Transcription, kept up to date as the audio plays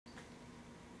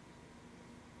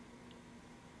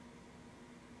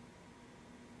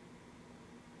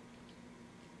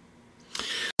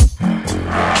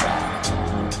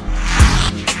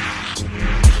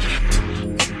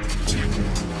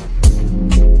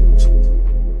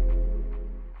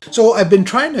So I've been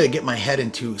trying to get my head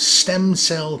into stem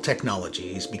cell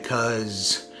technologies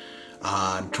because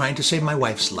I'm trying to save my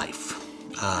wife's life.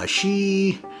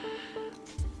 She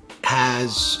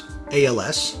has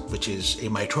ALS, which is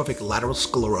amyotrophic lateral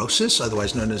sclerosis,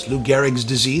 otherwise known as Lou Gehrig's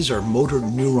disease or motor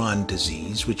neuron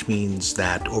disease, which means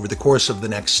that over the course of the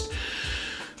next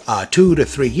 2 to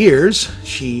 3 years,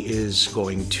 she is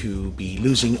going to be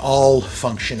losing all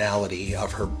functionality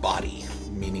of her body,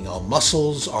 meaning all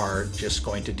muscles are just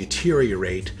going to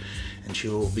deteriorate, and she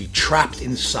will be trapped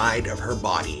inside of her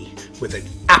body with an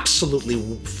absolutely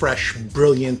fresh,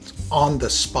 brilliant,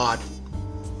 on-the-spot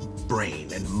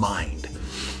brain and mind.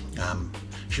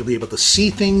 She'll be able to see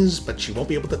things, but she won't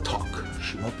be able to talk.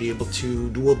 She won't be able to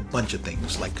do a bunch of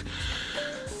things like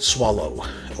swallow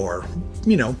or,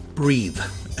 breathe.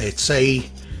 It's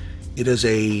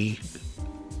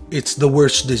the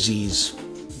worst disease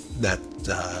that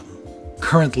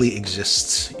currently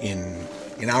exists in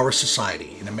our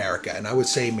society, in America, and I would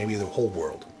say maybe the whole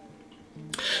world.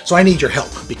 So I need your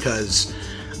help because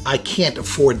I can't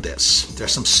afford this.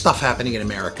 There's some stuff happening in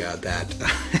America that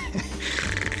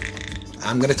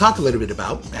I'm going to talk a little bit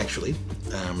about, actually,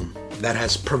 that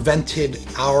has prevented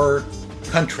our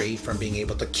country from being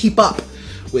able to keep up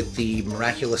with the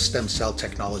miraculous stem cell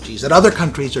technologies that other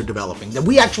countries are developing, that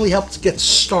we actually helped get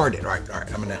started. All right,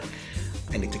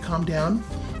 I need to calm down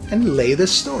and lay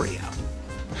this story out.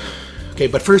 Okay,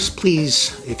 but first,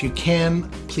 please, if you can,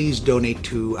 please donate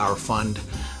to our fund.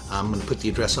 I'm going to put the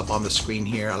address up on the screen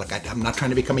here. I'm not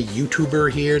trying to become a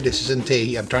YouTuber here. This isn't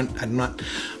I'm not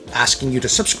asking you to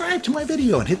subscribe to my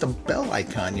video and hit the bell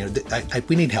icon.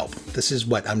 We need help. This is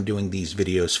what I'm doing these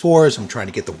videos for. So I'm trying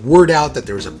to get the word out that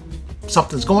there's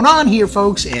something's going on here,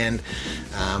 folks, and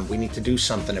we need to do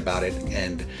something about it.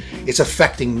 And it's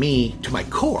affecting me to my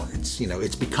core.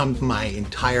 It's become my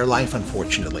entire life,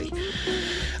 unfortunately.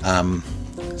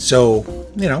 So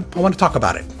I want to talk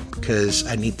about it because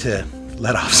I need to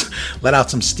let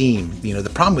out some steam. The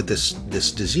problem with this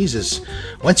disease is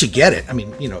once you get it,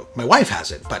 my wife has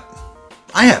it, but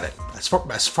I have it. As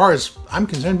far as I'm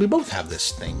concerned, we both have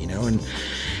this thing, and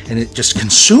it just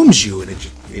consumes you, and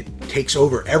it takes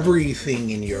over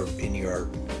everything in your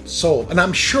soul. And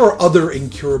I'm sure other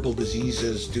incurable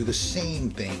diseases do the same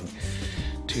thing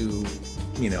to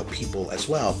people as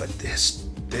well. But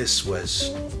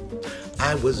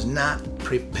I was not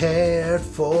prepared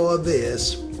for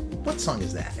this. What song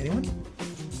is that? Anyone?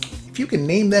 If you can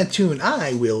name that tune,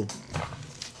 I will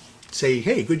say,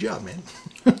 hey, good job, man.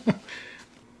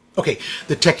 Okay,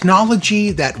 the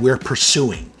technology that we're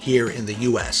pursuing here in the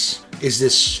US is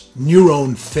this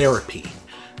neuron therapy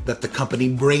that the company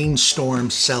Brainstorm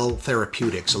Cell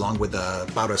Therapeutics, along with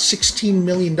about a $16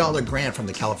 million grant from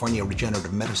the California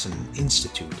Regenerative Medicine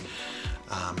Institute,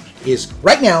 is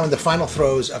right now in the final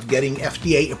throes of getting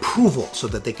FDA approval so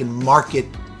that they can market,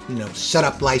 set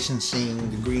up licensing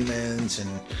agreements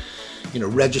and,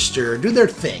 register, do their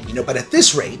thing, but at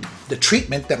this rate, the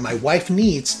treatment that my wife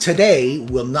needs today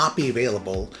will not be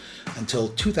available until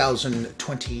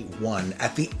 2021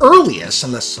 at the earliest,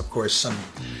 unless, of course,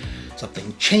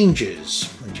 something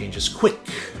changes, and changes quick,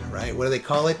 right? What do they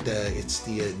call it? It's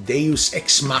the Deus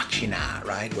Ex Machina,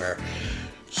 right? Where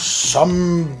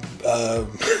some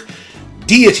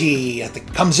deity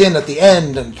comes in at the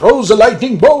end and throws the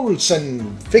lightning bolts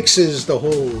and fixes the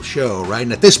whole show, right?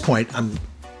 And at this point,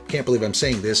 can't believe I'm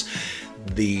saying this,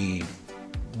 the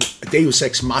Deus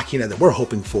Ex Machina that we're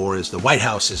hoping for is the White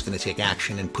House is going to take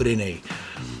action and put in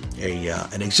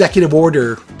an executive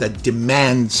order that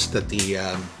demands that the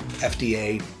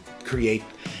FDA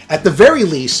at the very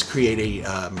least, create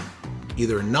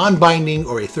either a non-binding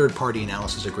or a third-party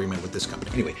analysis agreement with this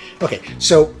company. Anyway, okay,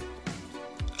 so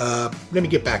let me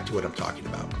get back to what I'm talking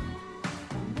about.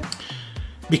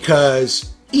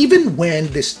 Because even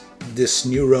when this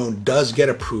neuron does get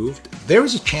approved, there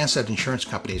is a chance that insurance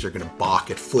companies are going to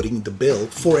balk at footing the bill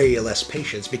for ALS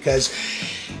patients because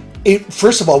it,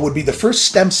 first of all, would be the first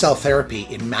stem cell therapy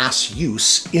in mass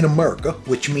use in America,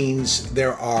 which means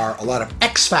there are a lot of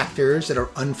X factors that are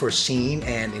unforeseen,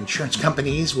 and insurance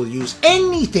companies will use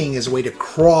anything as a way to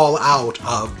crawl out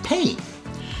of pain.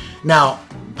 Now,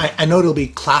 I know it'll be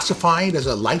classified as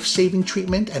a life-saving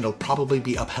treatment, and it'll probably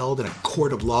be upheld in a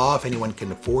court of law if anyone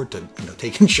can afford to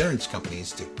take insurance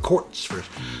companies to courts for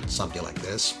something like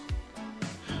this.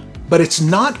 But it's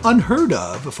not unheard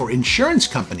of for insurance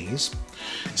companies,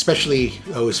 especially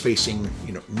those facing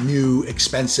new,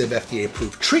 expensive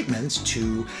FDA-approved treatments,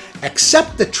 to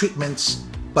accept the treatments,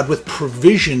 but with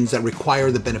provisions that require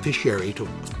the beneficiary to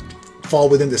fall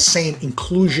within the same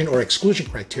inclusion or exclusion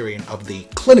criterion of the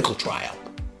clinical trial.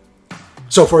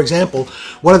 So, for example,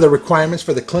 one of the requirements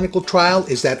for the clinical trial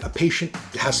is that a patient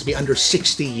has to be under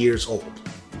 60 years old.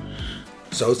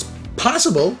 So it's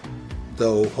possible,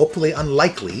 though hopefully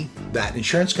unlikely, that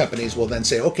insurance companies will then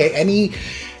say, okay,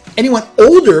 anyone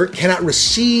older cannot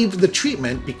receive the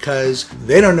treatment because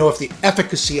they don't know if the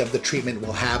efficacy of the treatment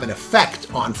will have an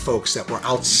effect on folks that were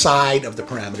outside of the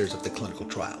parameters of the clinical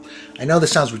trial. I know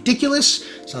this sounds ridiculous,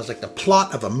 sounds like the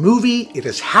plot of a movie. It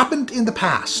has happened in the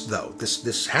past, though.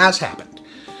 This has happened.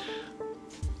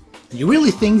 You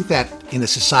really think that in a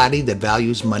society that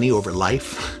values money over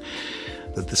life,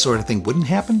 that this sort of thing wouldn't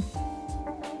happen?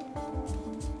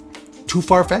 Too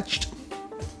far-fetched?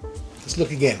 Let's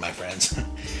look again, my friends.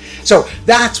 So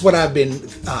that's what I've been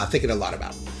thinking a lot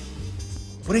about.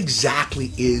 What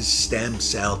exactly is stem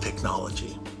cell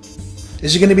technology?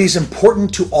 Is it going to be as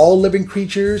important to all living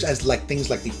creatures as things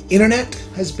like the internet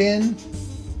has been?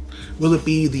 Will it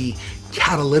be the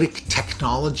catalytic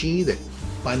technology that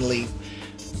finally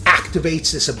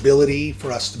activates this ability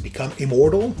for us to become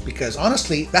immortal? Because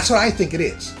honestly, that's what I think it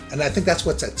is. And I think that's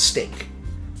what's at stake.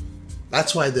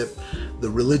 That's why the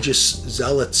religious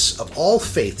zealots of all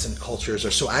faiths and cultures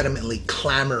are so adamantly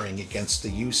clamoring against the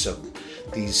use of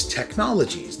these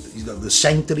technologies. You know, the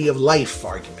sanctity of life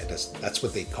argument, that's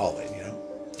what they call it, you know.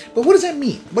 But what does that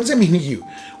mean? What does that mean to you?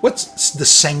 What's the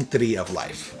sanctity of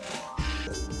life?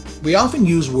 We often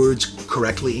use words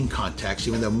correctly in context,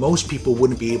 even though most people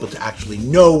wouldn't be able to actually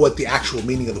know what the actual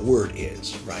meaning of the word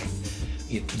is, right?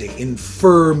 They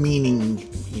infer meaning,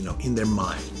 you know, in their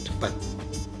mind, but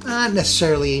not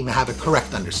necessarily have a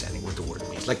correct understanding what the word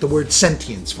means. Like the word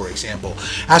sentience, for example.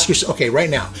 Ask yourself, okay, right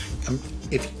now,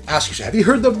 ask yourself, have you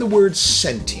heard of the word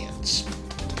sentience?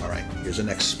 All right, here's the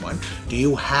next one. Do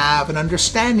you have an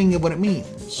understanding of what it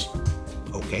means?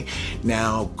 Okay,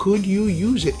 now could you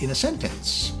use it in a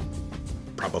sentence?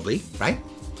 Probably, right?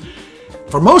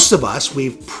 For most of us,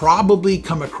 we've probably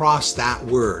come across that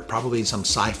word, probably in some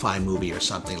sci-fi movie or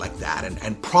something like that,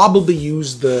 and probably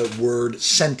used the word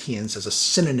sentience as a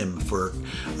synonym for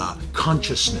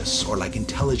consciousness or like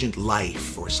intelligent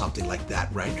life or something like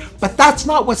that, right? But that's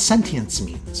not what sentience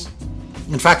means.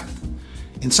 In fact,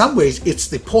 in some ways, it's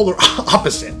the polar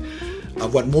opposite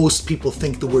of what most people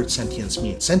think the word sentience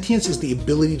means. Sentience is the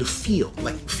ability to feel,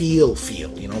 like feel,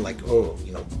 you know, like, oh,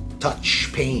 you know,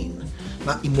 touch, pain.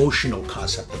 Not emotional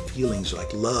concept of feelings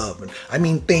like love. And I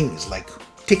mean things like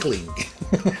tickling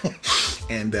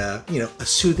and, you know, a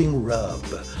soothing rub,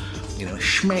 you know,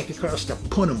 schmack across the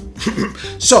punum.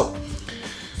 So,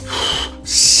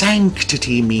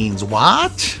 sanctity means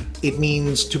what? It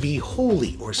means to be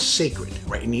holy or sacred,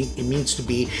 right? It means to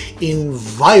be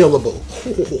inviolable.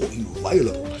 Oh,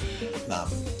 inviolable.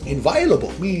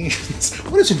 Inviolable means,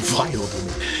 what does inviolable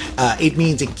mean? It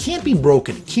means it can't be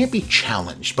broken, it can't be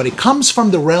challenged, but it comes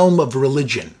from the realm of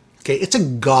religion. Okay, it's a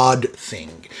God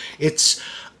thing. It's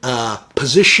a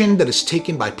position that is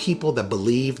taken by people that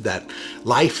believe that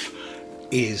life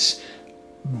is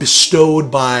bestowed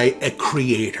by a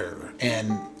creator,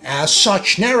 and as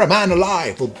such, ne'er a man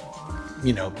alive will,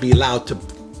 you know, be allowed to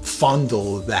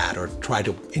fondle that or try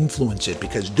to influence it,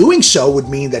 because doing so would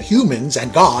mean that humans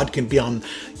and God can be on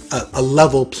a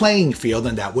level playing field,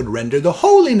 and that would render the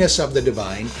holiness of the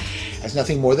divine as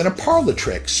nothing more than a parlor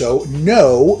trick. So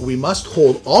no, we must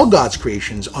hold all God's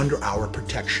creations under our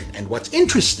protection. And what's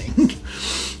interesting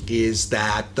is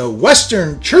that the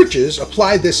Western churches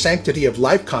apply this sanctity of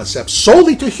life concept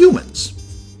solely to humans.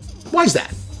 Why is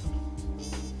that?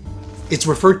 It's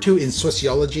referred to in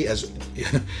sociology as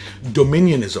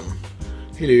dominionism.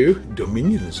 Hello,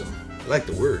 dominionism. I like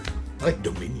the word. I like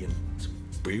dominion. It's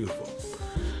beautiful.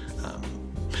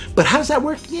 But how does that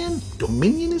work again?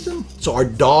 Dominionism? So are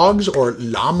dogs or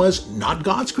llamas not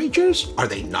God's creatures? Are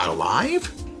they not alive?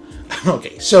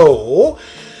 Okay, so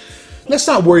let's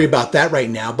not worry about that right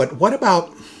now. But what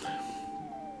about,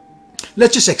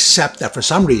 let's just accept that for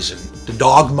some reason, the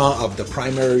dogma of the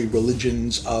primary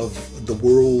religions of the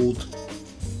world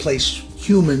place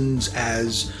humans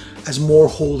as more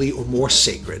holy or more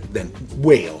sacred than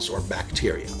whales or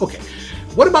bacteria. Okay,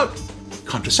 what about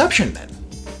contraception then?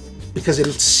 Because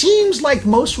it seems like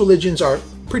most religions are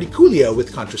pretty coolio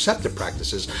with contraceptive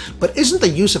practices, but isn't the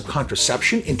use of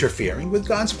contraception interfering with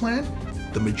God's plan?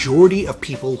 The majority of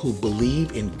people who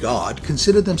believe in God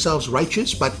consider themselves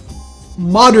righteous, but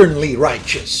modernly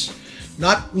righteous.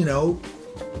 Not, you know,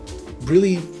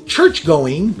 really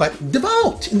church-going, but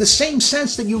devout in the same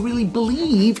sense that you really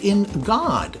believe in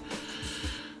God.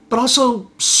 But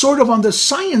also sort of on the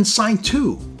science side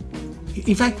too.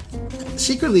 In fact,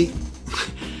 secretly,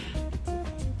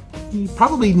 you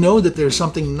probably know that there's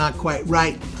something not quite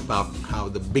right about how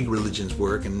the big religions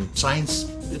work, and science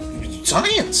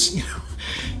science.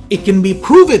 It can be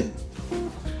proven.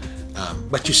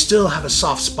 But you still have a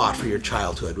soft spot for your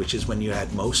childhood, which is when you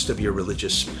had most of your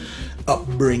religious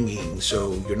upbringing.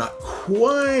 So you're not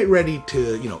quite ready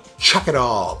to, chuck it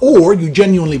all. Or you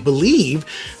genuinely believe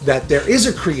that there is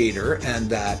a creator and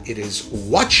that it is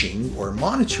watching or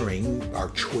monitoring our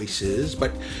choices.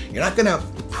 But you're not going to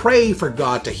pray for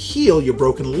God to heal your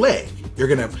broken leg. You're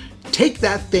going to take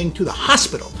that thing to the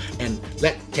hospital and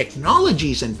let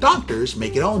technologies and doctors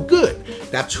make it all good.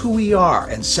 That's who we are.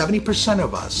 And 70%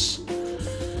 of us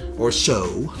or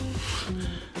so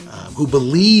who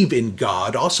believe in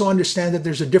God also understand that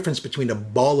there's a difference between a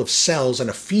ball of cells and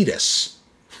a fetus.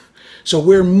 So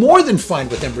we're more than fine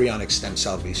with embryonic stem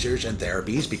cell research and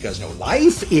therapies because no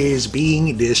life is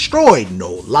being destroyed.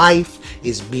 No life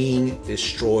is being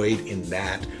destroyed in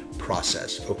that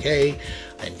process. Okay?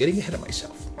 I'm getting ahead of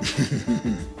myself.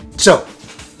 So,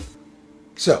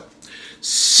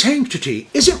 sanctity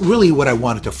isn't really what I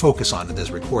wanted to focus on in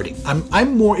this recording.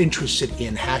 I'm more interested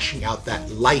in hashing out that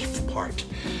life part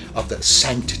of the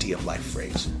sanctity of life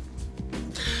phrase.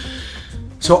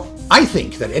 So I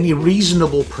think that any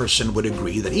reasonable person would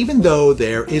agree that even though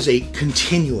there is a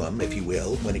continuum, if you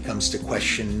will, when it comes to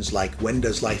questions like when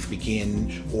does life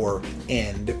begin or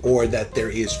end, or that there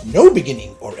is no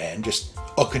beginning or end, just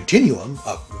a continuum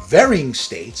of varying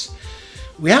states,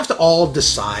 we have to all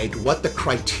decide what the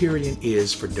criterion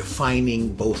is for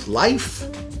defining both life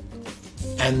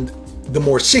and the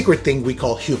more sacred thing we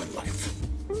call human life.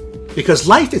 Because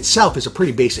life itself is a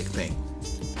pretty basic thing.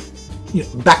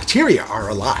 Bacteria are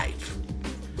alive.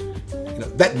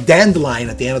 That dandelion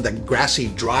at the end of the grassy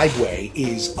driveway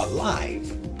is alive.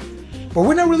 But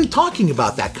we're not really talking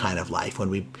about that kind of life when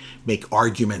we make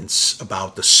arguments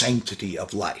about the sanctity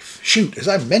of life. Shoot, as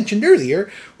I mentioned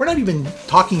earlier, we're not even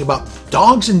talking about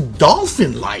dogs and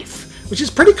dolphin life, which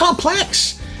is pretty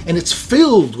complex. And it's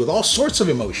filled with all sorts of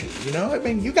emotions.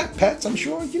 You got pets, I'm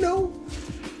sure,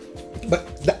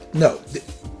 But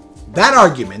that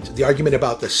argument, the argument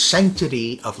about the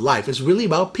sanctity of life, is really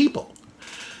about people.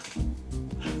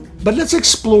 But let's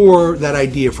explore that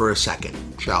idea for a second,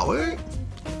 shall we?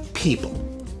 People.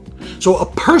 So a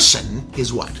person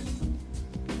is what?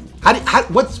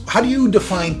 How do you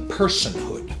define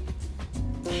personhood?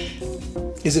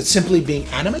 Is it simply being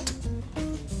animate?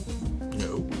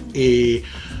 No. It's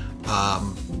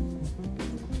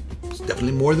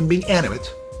definitely more than being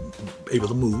animate, able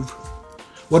to move.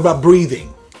 What about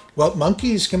breathing? Well,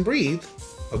 monkeys can breathe,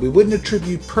 but we wouldn't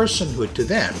attribute personhood to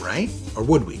them, right? Or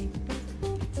would we?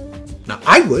 Now,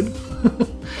 I would,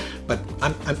 but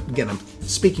I'm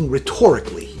speaking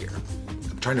rhetorically here.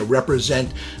 I'm trying to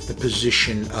represent the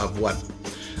position of what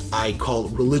I call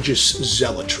religious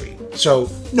zealotry. So,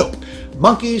 nope,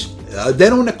 monkeys, they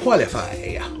don't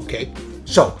qualify, okay?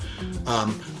 So,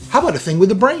 how about a thing with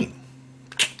the brain?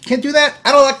 Can't do that?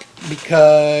 Out of luck,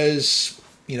 because,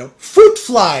 fruit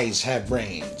flies have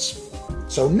brains.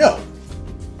 So, no.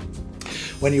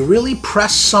 When you really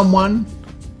press someone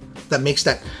that makes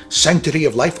that sanctity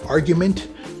of life argument,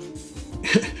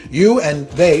 you and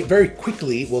they very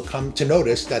quickly will come to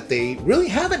notice that they really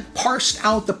haven't parsed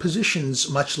out the positions,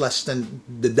 much less than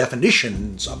the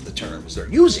definitions of the terms they're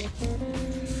using.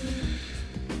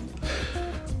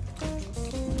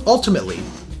 Ultimately,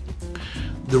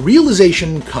 the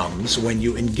realization comes when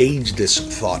you engage this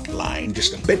thought line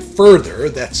just a bit further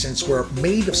that since we're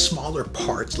made of smaller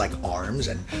parts like arms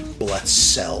and blood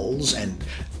cells and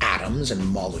atoms and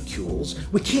molecules,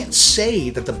 we can't say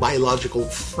that the biological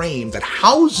frame that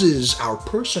houses our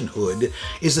personhood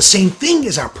is the same thing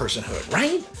as our personhood,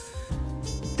 right?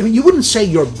 I mean, you wouldn't say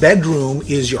your bedroom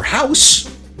is your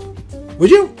house, would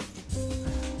you?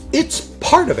 It's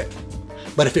part of it.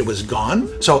 But if it was gone,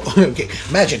 okay,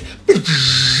 imagine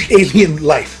alien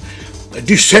life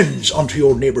descends onto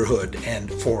your neighborhood and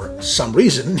for some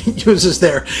reason uses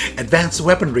their advanced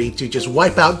weaponry to just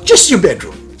wipe out just your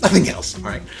bedroom, nothing else, all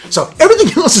right? So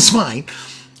everything else is fine,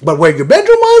 but where your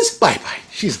bedroom was, bye-bye,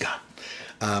 she's gone.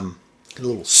 A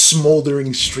little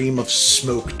smoldering stream of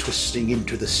smoke twisting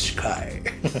into the sky.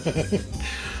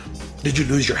 Did you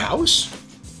lose your house?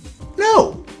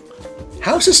 No.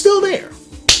 House is still there.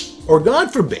 Or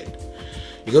God forbid,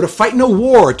 you go to fight in a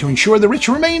war to ensure the rich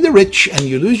remain the rich and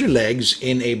you lose your legs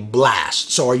in a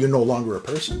blast. So are you no longer a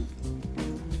person?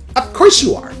 Of course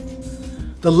you are.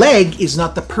 The leg is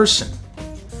not the person.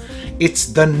 It's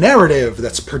the narrative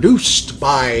that's produced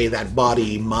by that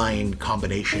body-mind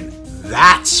combination.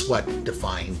 That's what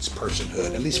defines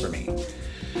personhood, at least for me.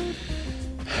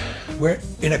 We're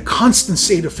in a constant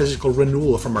state of physical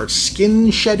renewal, from our skin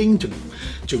shedding to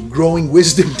growing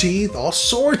wisdom teeth, all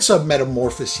sorts of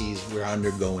metamorphoses we're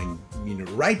undergoing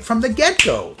right from the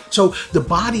get-go. So the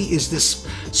body is this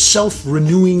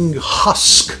self-renewing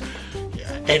husk,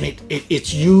 and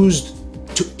it's used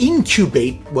to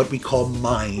incubate what we call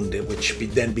mind, which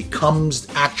then becomes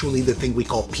actually the thing we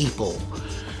call people.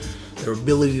 Their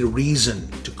ability to reason,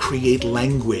 to create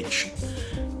language,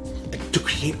 to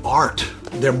create art,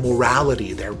 their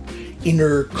morality, their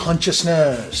inner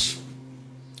consciousness,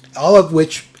 all of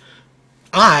which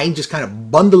I just kind of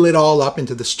bundle it all up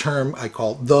into this term I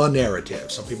call the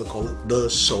narrative. Some people call it the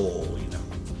soul,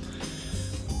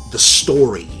 the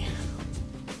story.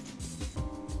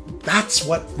 That's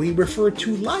what we refer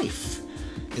to life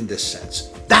in this sense.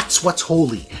 That's what's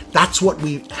holy. That's what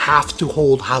we have to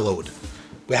hold hallowed.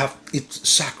 It's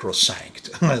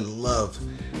sacrosanct. I love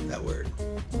that word.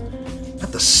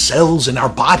 Not the cells in our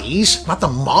bodies, not the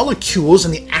molecules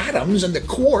and the atoms and the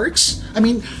quarks. I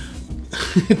mean,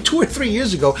 2 or 3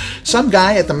 years ago, some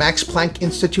guy at the Max Planck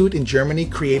Institute in Germany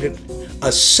created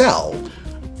a cell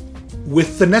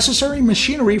with the necessary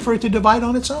machinery for it to divide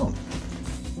on its own.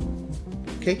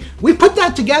 Okay, we put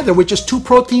that together with just 2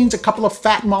 proteins, a couple of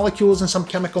fat molecules, and some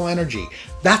chemical energy.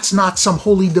 That's not some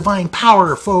holy divine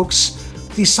power, folks.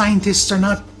 These scientists are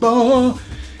not,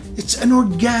 it's an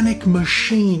organic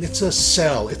machine. It's a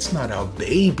cell. It's not a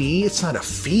baby. It's not a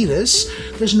fetus.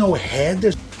 There's no head.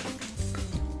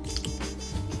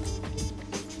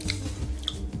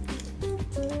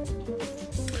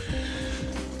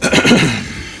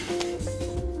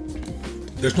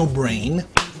 There's no brain.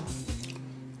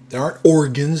 There aren't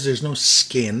organs. There's no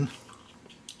skin.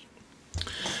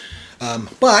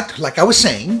 But, like I was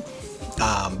saying,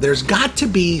 there's got to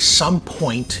be some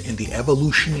point in the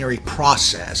evolutionary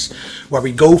process where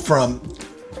we go from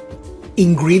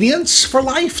ingredients for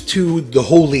life to the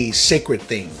holy, sacred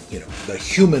thing, the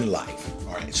human life.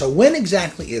 All right. So when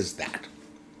exactly is that?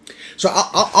 So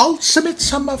I'll submit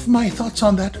some of my thoughts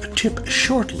on that tip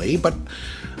shortly, but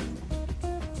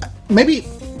maybe,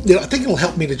 I think it'll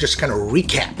help me to just kind of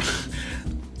recap.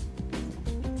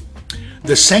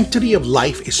 The sanctity of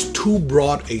life is too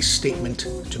broad a statement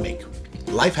to make.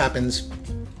 Life happens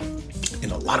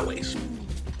in a lot of ways.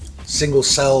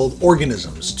 Single-celled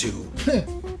organisms to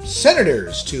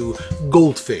senators, to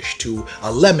goldfish, to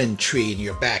a lemon tree in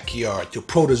your backyard, to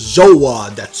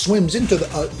protozoa that swims into the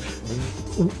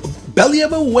belly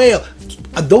of a whale.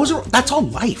 That's all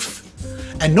life.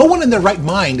 And no one in their right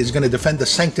mind is going to defend the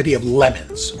sanctity of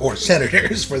lemons, or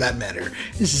senators for that matter.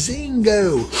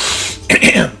 Zingo!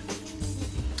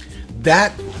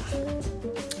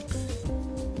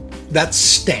 That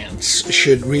stance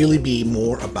should really be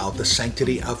more about the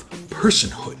sanctity of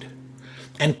personhood.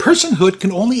 And personhood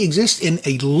can only exist in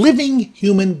a living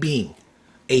human being.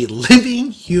 A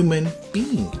living human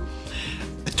being.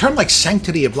 A term like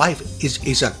sanctity of life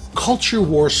is a culture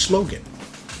war slogan.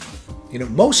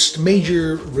 Most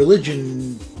major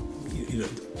religion,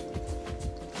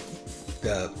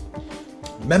 the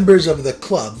members of the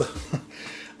club,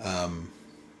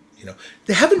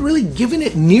 they haven't really given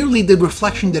it nearly the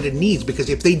reflection that it needs, because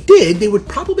if they did, they would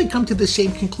probably come to the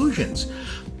same conclusions.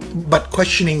 But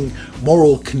questioning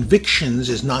moral convictions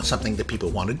is not something that people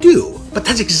want to do. But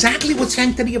that's exactly what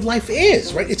sanctity of life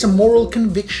is, right? It's a moral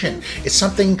conviction. It's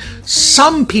something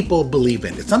some people believe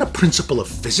in. It's not a principle of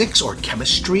physics or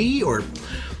chemistry or,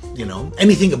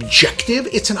 anything objective.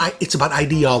 It's about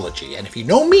ideology. And if you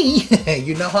know me,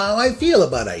 you know how I feel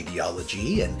about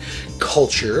ideology and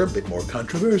culture, a bit more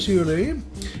controversially,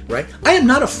 right? I am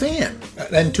not a fan.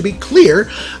 And to be clear,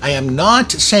 I am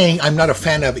not saying I'm not a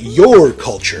fan of your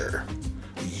culture,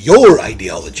 your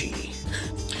ideology.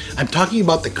 I'm talking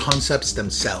about the concepts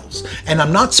themselves. And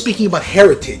I'm not speaking about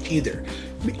heritage either.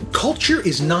 Culture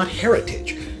is not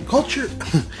heritage. Culture...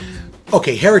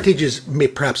 Okay, heritage is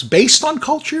perhaps based on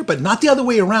culture, but not the other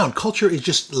way around. Culture is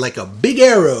just like a big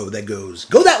arrow that goes,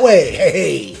 go that way,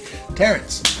 hey,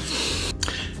 Terrence.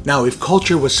 Now, if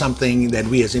culture was something that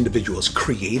we as individuals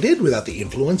created without the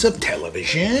influence of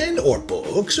television or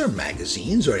books or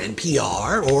magazines or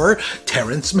NPR or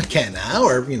Terrence McKenna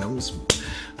or,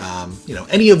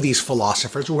 any of these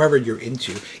philosophers, whoever you're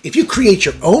into, if you create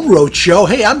your own roadshow,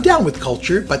 hey, I'm down with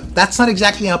culture, but that's not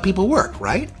exactly how people work,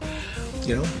 right?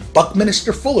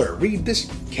 Buckminster Fuller, read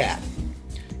this cat.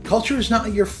 Culture is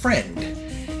not your friend.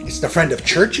 It's the friend of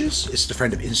churches. It's the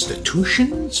friend of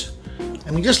institutions.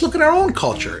 I mean, just look at our own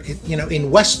culture. In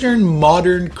Western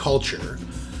modern culture,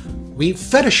 we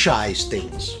fetishize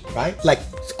things, right? Like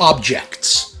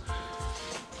objects.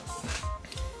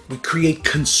 We create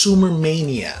consumer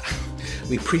mania.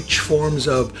 We preach forms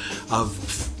of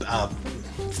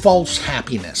false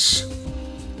happiness.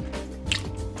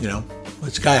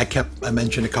 This guy I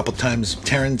mentioned a couple times,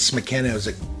 Terrence McKenna, was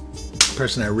a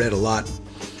person I read a lot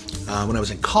when I was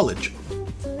in college.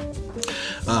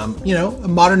 You know, a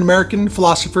modern American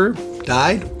philosopher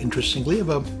died, interestingly, of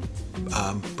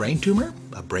a brain tumor,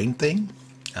 a brain thing.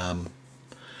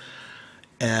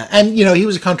 And, you know, he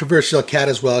was a controversial cat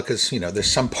as well because, you know,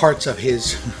 there's some parts of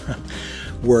his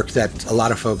work that a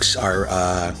lot of folks are,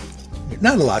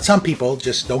 not a lot, some people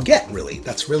just don't get, really.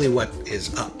 That's really what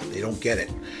is up. They don't get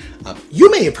it. You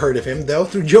may have heard of him, though,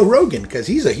 through Joe Rogan, because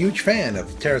he's a huge fan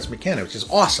of Terence McKenna, which is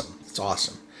awesome. It's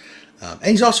awesome. And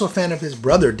he's also a fan of his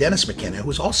brother, Dennis McKenna,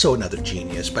 who's also another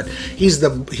genius. But he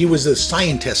was the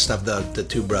scientist of the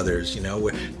two brothers, you know.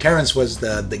 Where Terence was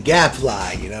the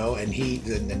gadfly, you know, and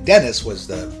Dennis was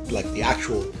the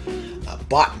actual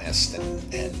botanist,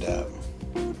 and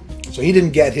so he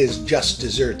didn't get his just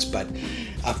desserts. But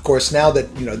of course, now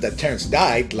that that Terence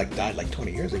died like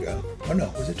 20 years ago. Oh no,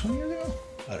 was it 20 years ago?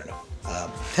 I don't know.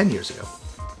 10 years ago.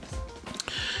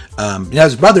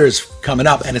 His brother is coming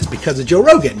up, and it's because of Joe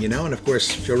Rogan, you know. And of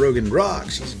course, Joe Rogan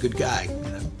rocks. He's a good guy.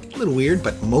 You know? A little weird,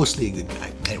 but mostly a good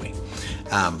guy. Anyway,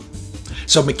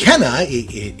 so McKenna,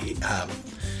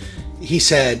 he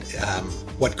said,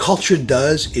 what culture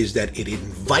does is that it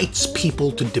invites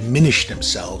people to diminish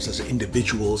themselves as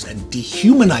individuals and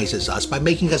dehumanizes us by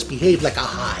making us behave like a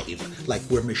hive, like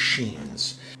we're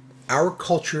machines. Our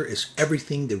culture is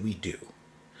everything that we do,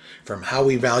 from how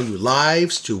we value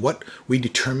lives to what we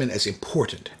determine as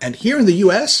important. And here in the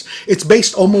US, it's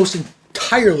based almost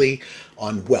entirely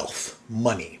on wealth,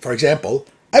 money. For example,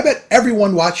 I bet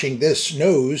everyone watching this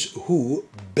knows who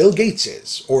Bill Gates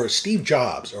is, or Steve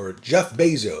Jobs, or Jeff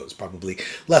Bezos, probably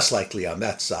less likely on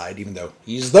that side, even though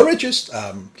he's the richest.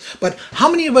 But how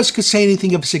many of us could say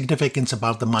anything of significance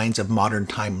about the minds of modern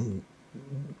time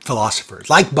philosophers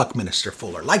like Buckminster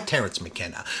Fuller, like Terence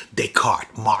McKenna,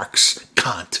 Descartes, Marx,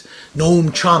 Kant, Noam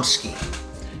Chomsky,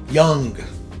 Jung?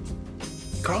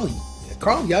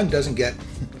 Carl Jung doesn't get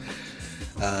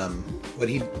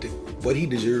what he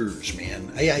deserves,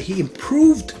 man. Yeah, he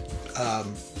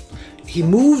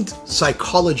moved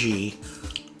psychology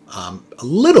a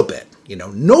little bit, you know,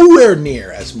 nowhere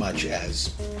near as much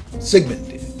as Sigmund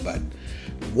did, but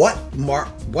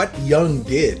what Jung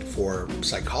did for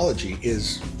psychology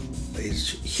is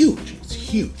huge. It's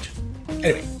huge.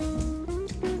 Anyway,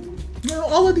 you know,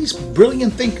 all of these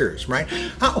brilliant thinkers, right?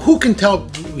 Who can tell?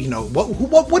 You know,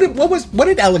 what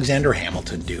did Alexander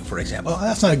Hamilton do, for example? Well,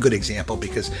 that's not a good example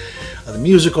because the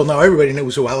musical. Now everybody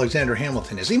knows who Alexander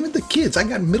Hamilton is. Even the kids. I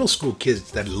got middle school kids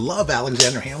that love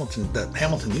Alexander Hamilton. The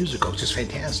Hamilton musical, which is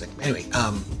fantastic. Anyway,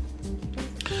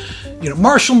 you know,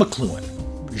 Marshall McLuhan,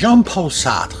 Jean-Paul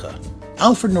Sartre,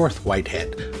 Alfred North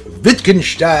Whitehead,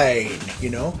 Wittgenstein, you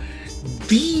know,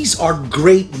 these are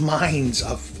great minds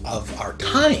of our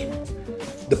time,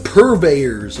 the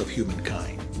purveyors of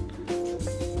humankind.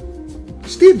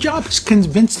 Steve Jobs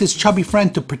convinced his chubby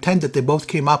friend to pretend that they both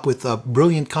came up with a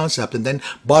brilliant concept and then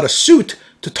bought a suit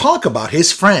to talk about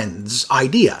his friend's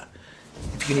idea.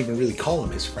 If you can even really call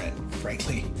him his friend,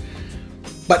 frankly.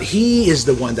 But he is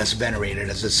the one that's venerated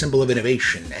as a symbol of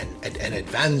innovation and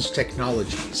advanced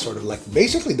technology, sort of like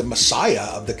basically the messiah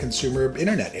of the consumer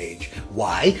internet age.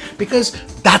 Why? Because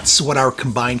that's what our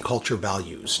combined culture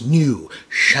values. New,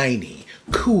 shiny,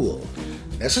 cool.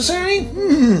 Necessary?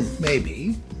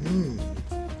 Maybe.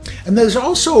 And there's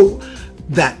also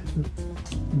that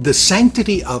the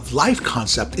sanctity of life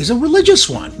concept is a religious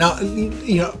one. Now,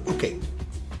 you know, okay,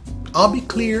 I'll be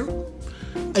clear.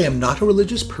 I am not a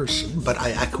religious person, but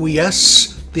I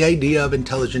acquiesce the idea of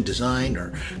intelligent design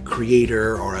or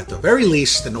creator, or at the very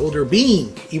least an older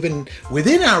being, even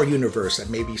within our universe that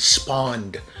maybe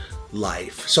spawned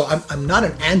life. So I'm not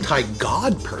an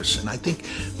anti-God person. I think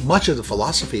much of the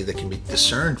philosophy that can be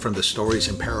discerned from the stories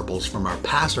and parables from our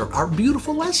past are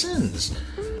beautiful lessons.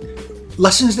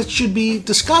 Lessons that should be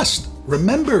discussed,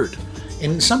 remembered,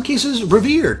 in some cases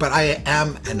revered. But I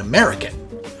am an American.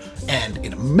 And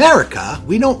in America,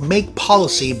 we don't make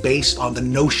policy based on the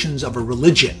notions of a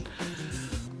religion.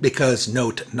 Because,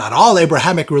 note, not all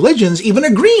Abrahamic religions even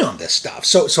agree on this stuff.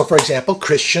 So for example,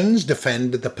 Christians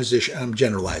defend the position, I'm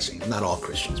generalizing, not all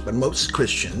Christians, but most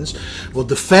Christians will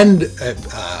defend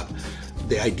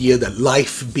the idea that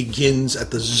life begins at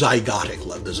the zygotic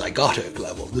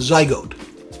level, the zygote,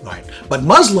 right? But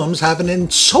Muslims have an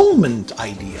ensoulment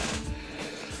idea,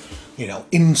 you know,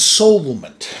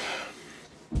 ensoulment.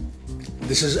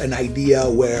 This is an idea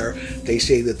where they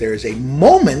say that there is a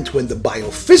moment when the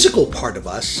biophysical part of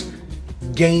us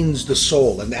gains the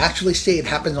soul. And they actually say it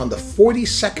happens on the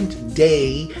 42nd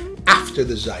day after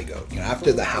the zygote, you know,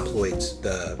 after the haploids,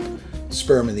 the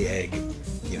sperm and the egg,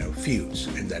 you know, fuse.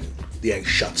 And then the egg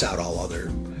shuts out all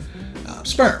other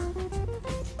sperm.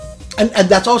 And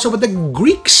that's also what the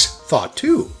Greeks thought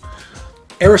too.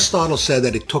 Aristotle said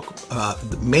that it took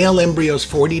male embryos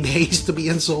 40 days to be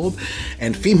ensouled,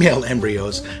 and female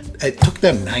embryos, it took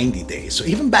them 90 days. So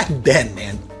even back then,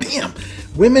 man, damn,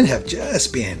 women have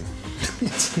just been,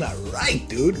 it's not right,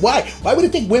 dude. Why? Why would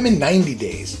it take women 90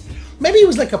 days? Maybe it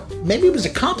was a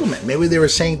compliment. Maybe they were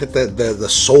saying that the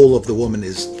soul of the woman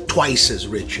is twice as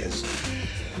rich as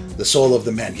the soul of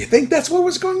the man. You think that's what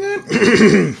was going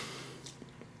on?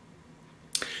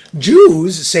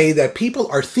 Jews say that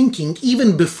people are thinking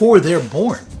even before they're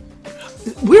born.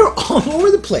 We're all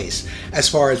over the place as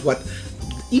far as what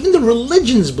even the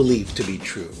religions believe to be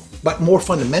true. But more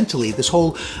fundamentally, this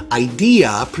whole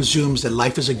idea presumes that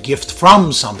life is a gift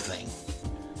from something.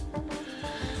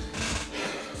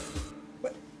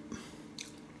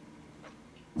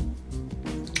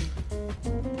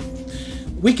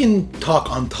 We can talk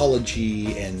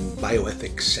ontology and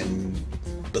bioethics and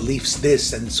beliefs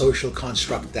this and social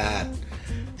construct that,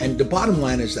 and the bottom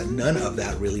line is that none of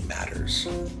that really matters.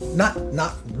 Not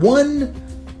one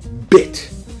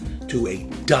bit to a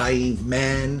dying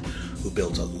man who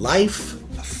built a life,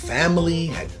 a family,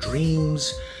 had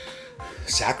dreams,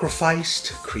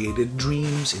 sacrificed, created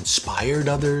dreams, inspired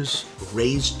others,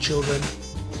 raised children,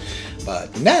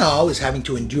 but now is having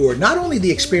to endure not only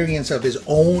the experience of his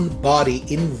own body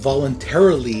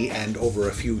involuntarily and over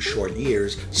a few short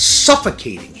years,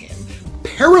 suffocating him,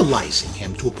 paralyzing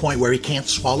him to a point where he can't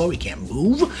swallow, he can't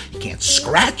move, he can't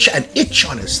scratch an itch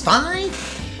on his thigh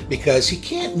because he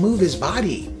can't move his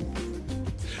body.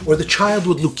 Or the child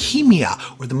with leukemia,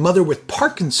 or the mother with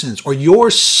Parkinson's, or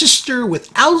your sister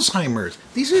with Alzheimer's.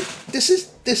 This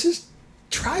is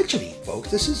tragedy, folks.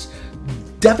 This is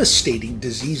devastating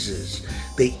diseases.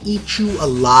 They eat you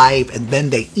alive, and then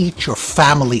they eat your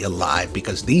family alive,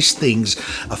 because these things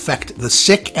affect the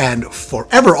sick and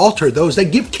forever alter those that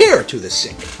give care to the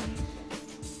sick.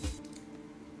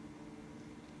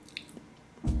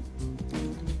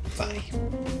 Fine.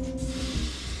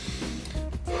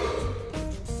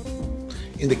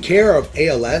 In the care of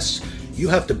ALS, you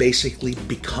have to basically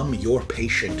become your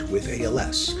patient with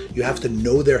ALS. You have to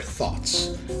know their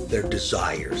thoughts, their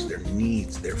desires, their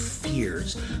needs, their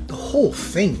fears, the whole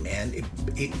thing, man.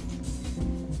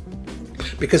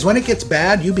 Because when it gets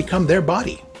bad, you become their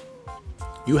body.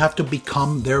 You have to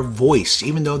become their voice,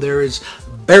 even though there is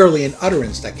barely an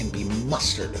utterance that can be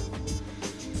mustered.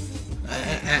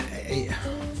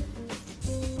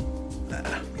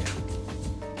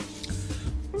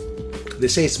 They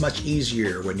say it's much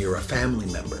easier when you're a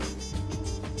family member,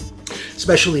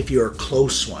 especially if you're a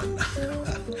close one.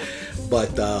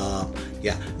 But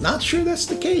yeah, not sure that's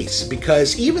the case,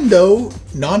 because even though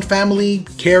non-family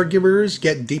caregivers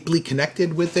get deeply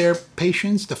connected with their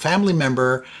patients, the family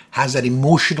member has that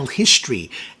emotional history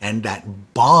and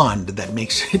that bond that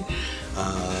makes it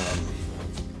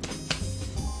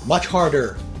much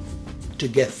harder to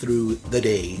get through the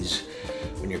days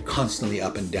when you're constantly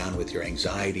up and down with your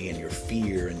anxiety and your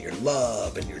fear and your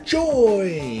love and your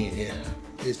joy.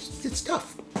 It's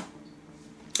tough.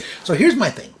 So here's my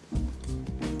thing.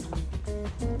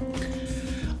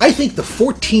 I think the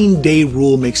 14-day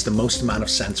rule makes the most amount of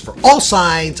sense for all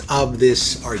sides of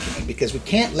this argument, because we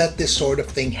can't let this sort of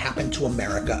thing happen to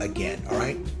America again, all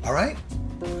right? All right?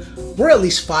 We're at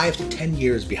least 5 to 10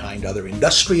 years behind other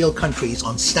industrial countries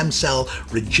on stem cell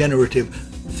regenerative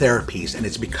therapies, and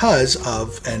it's because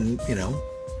of, and you know,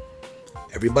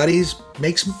 everybody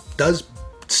does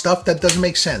stuff that doesn't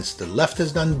make sense. The left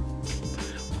has done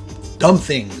dumb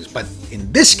things, but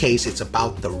in this case, it's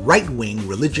about the right-wing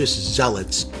religious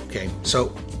zealots. Okay,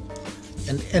 so,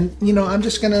 and you know, I'm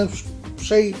just gonna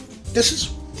say this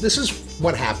is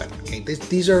what happened. Okay,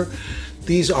 these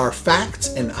are facts,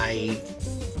 and I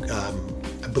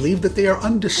believe that they are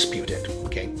undisputed.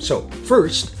 Okay, so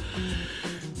first,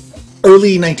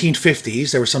 early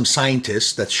 1950s, there were some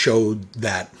scientists that showed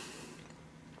that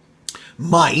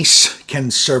mice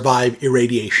can survive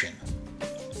irradiation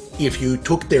if you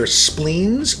took their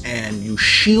spleens and you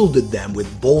shielded them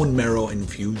with bone marrow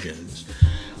infusions.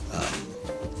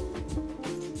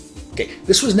 Okay,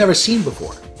 this was never seen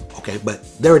before. Okay, but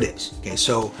there it is. Okay,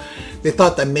 so they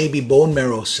thought that maybe bone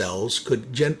marrow cells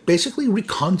could basically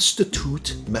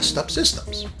reconstitute messed up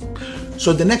systems.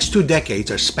 So the next 2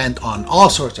 decades are spent on all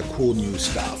sorts of cool new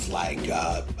stuff, like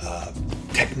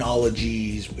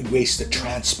technologies, ways to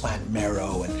transplant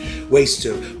marrow, and ways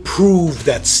to prove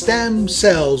that stem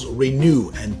cells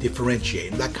renew and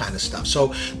differentiate, and that kind of stuff.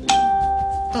 So,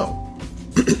 oh,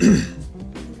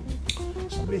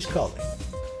 somebody's calling.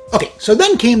 Okay, so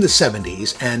then came the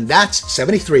 70s, and that's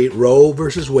 73, Roe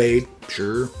versus Wade.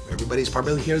 Sure, everybody's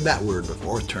probably heard that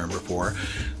term before.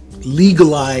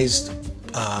 legalized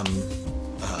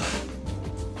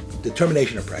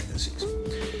determination of pregnancies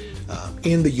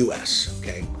in the U.S.,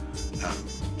 okay?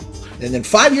 And then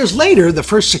 5 years later, the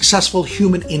first successful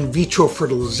human in vitro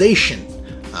fertilization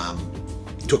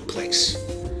took place.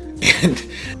 And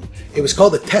it was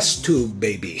called the test tube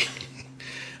baby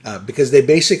because they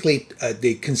basically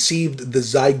they conceived the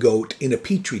zygote in a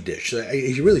petri dish. So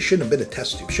it really shouldn't have been a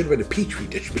test tube. It should have been a petri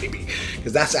dish baby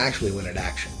because that's actually when it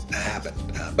happened.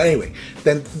 But anyway,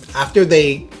 then after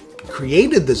they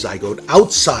created the zygote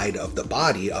outside of the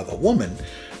body of a woman,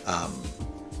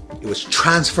 it was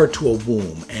transferred to a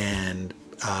womb, and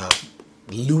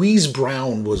Louise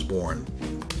Brown was born.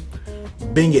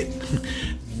 Bing it.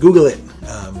 Google it.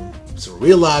 It's a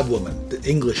real live woman, the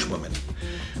English woman.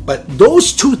 But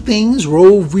those two things,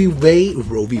 Roe v. Wade,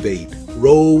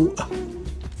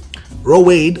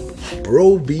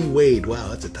 wow,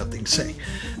 that's a tough thing to say,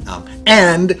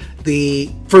 and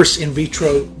the first in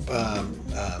vitro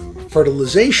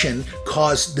fertilization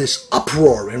caused this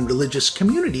uproar in religious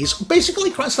communities basically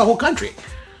across the whole country.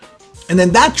 And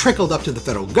then that trickled up to the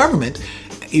federal government,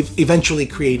 eventually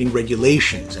creating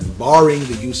regulations and barring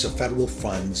the use of federal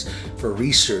funds for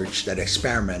research that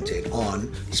experimented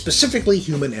on specifically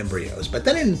human embryos. But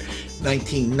then in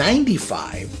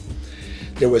 1995,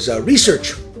 there was a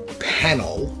research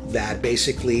panel that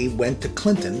basically went to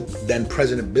Clinton, then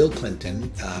President Bill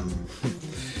Clinton,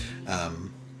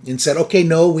 and said, okay,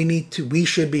 no, we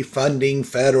should be funding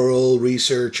federal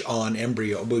research on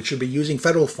embryo. We should be using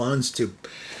federal funds to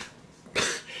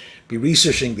be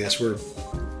researching this. We're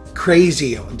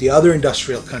crazy. The other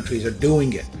industrial countries are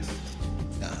doing it.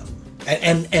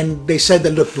 And they said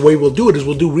that, look, the way we'll do it is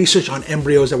we'll do research on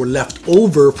embryos that were left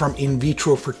over from in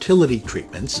vitro fertility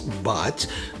treatments. But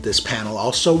this panel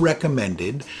also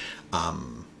recommended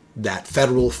that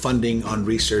federal funding on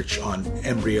research on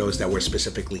embryos that were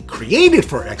specifically created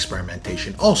for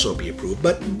experimentation also be approved.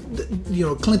 But,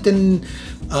 Clinton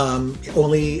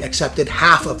only accepted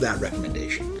half of that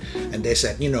recommendation. And they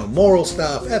said, moral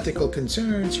stuff, ethical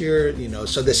concerns here,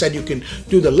 so they said you can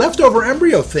do the leftover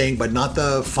embryo thing, but not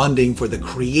the funding for the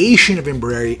creation of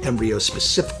embryos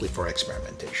specifically for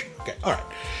experimentation. Okay, all right.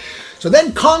 So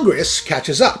then Congress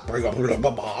catches up.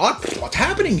 What's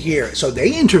happening here? So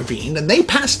they intervened and they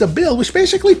passed a bill which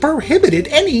basically prohibited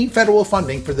any federal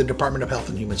funding for the Department of Health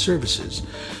and Human Services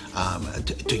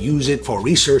to use it for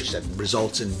research that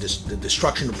results in the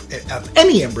destruction of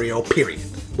any embryo, period.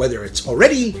 Whether it's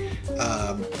already,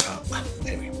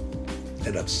 anyway,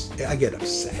 I get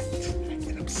upset.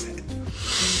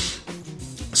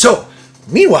 So,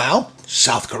 meanwhile,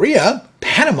 South Korea,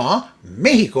 Panama,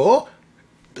 Mexico,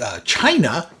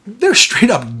 China, they're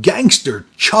straight up gangster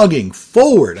chugging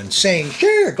forward and saying,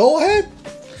 sure, go ahead.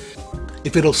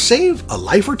 If it'll save a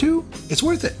life or two, it's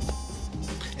worth it.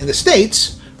 In the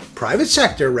States, private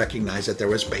sector recognized that there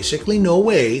was basically no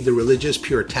way the religious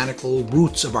puritanical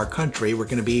roots of our country were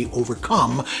going to be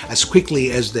overcome as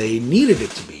quickly as they needed it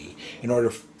to be in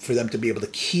order for them to be able to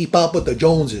keep up with the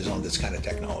Joneses on this kind of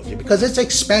technology, because it's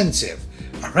expensive.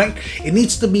 All right, it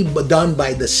needs to be done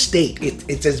by the state.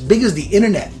 It's as big as the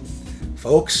internet,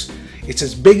 folks. It's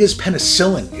as big as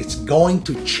penicillin. It's going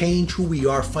to change who we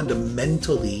are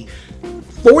fundamentally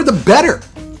for the better.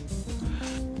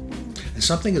 And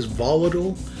something as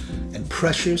volatile and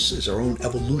precious as our own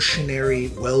evolutionary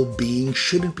well-being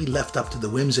shouldn't be left up to the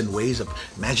whims and ways of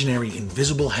imaginary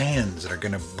invisible hands that are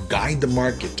going to guide the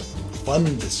market to fund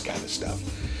this kind of stuff.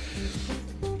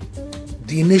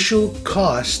 The initial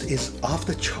cost is off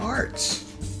the charts,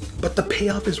 but the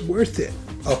payoff is worth it.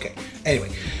 Okay,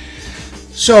 anyway,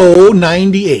 so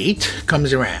 98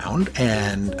 comes around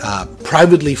and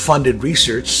privately funded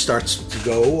research starts to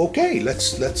go, okay,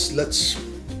 let's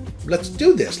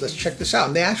do this. Let's check this out.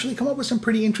 And they actually come up with some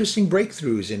pretty interesting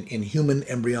breakthroughs in human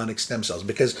embryonic stem cells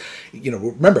because,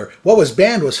 remember, what was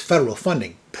banned was federal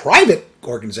funding. Private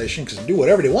organizations could do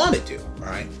whatever they wanted to, all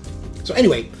right? So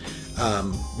anyway,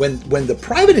 when the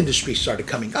private industry started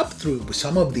coming up through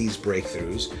some of these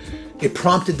breakthroughs, it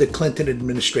prompted the Clinton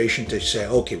administration to say,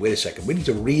 okay, wait a second, we need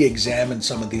to re-examine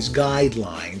some of these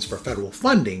guidelines for federal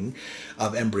funding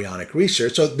of embryonic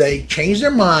research. So they changed their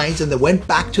minds and they went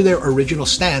back to their original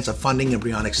stance of funding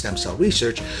embryonic stem cell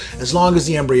research as long as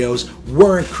the embryos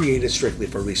weren't created strictly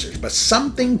for research. But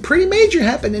something pretty major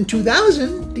happened in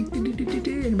 2000.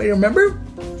 Anybody remember?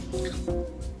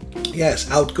 Yes,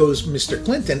 out goes Mr.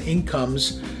 Clinton, in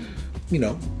comes,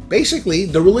 basically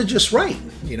the religious right.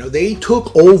 They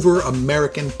took over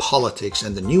American politics,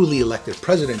 and the newly elected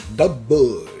president, Doug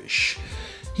Bush,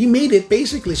 he made it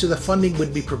basically so the funding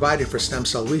would be provided for stem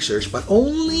cell research, but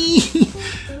only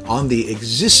on the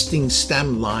existing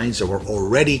stem lines that were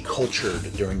already cultured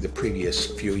during the previous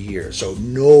few years. So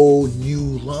no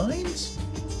new lines.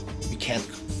 You can't.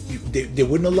 They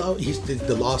wouldn't allow.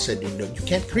 The law said you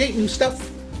can't create new stuff.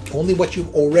 Only what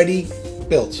you've already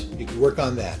built. You can work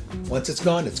on that. Once it's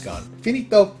gone, it's gone.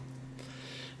 Finito.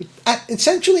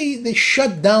 Essentially, they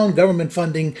shut down government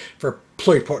funding for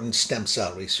pluripotent stem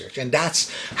cell research. And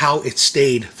that's how it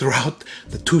stayed throughout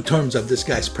the 2 terms of this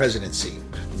guy's presidency.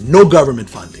 No government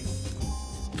funding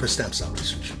for stem cell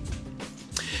research.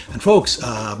 And folks,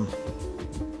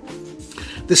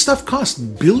 this stuff costs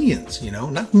billions,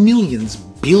 not millions,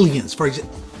 billions. For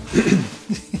example,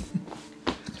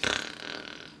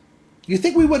 you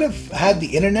think we would have had the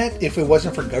internet if it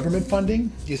wasn't for government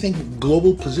funding? Do you think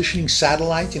global positioning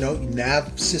satellites,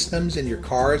 nav systems in your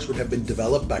cars would have been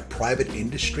developed by private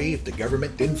industry if the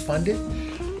government didn't fund it?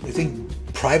 Do you think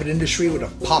private industry would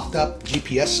have popped up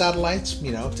GPS satellites,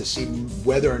 to see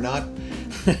whether or not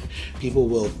people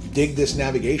will dig this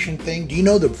navigation thing? Do you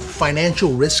know the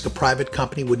financial risk a private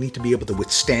company would need to be able to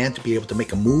withstand to be able to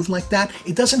make a move like that?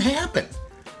 It doesn't happen.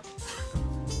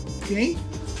 Okay?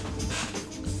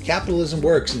 Capitalism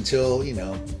works until, it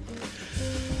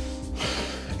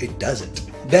doesn't.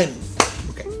 Then,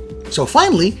 okay. So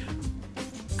finally,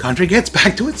 country gets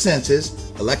back to its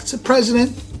senses, elects a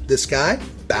president, this guy,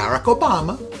 Barack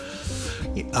Obama,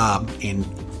 in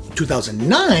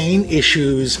 2009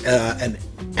 issues an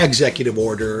executive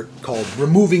order called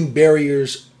Removing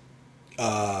Barriers.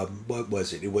 What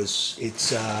was it?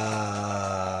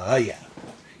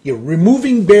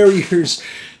 Removing Barriers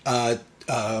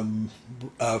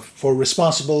for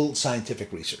responsible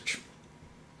scientific research.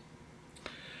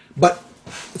 But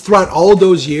throughout all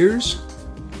those years,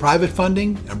 private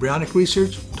funding, embryonic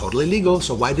research, totally legal.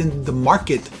 So why didn't the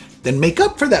market then make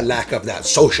up for that lack of that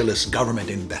socialist government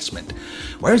investment?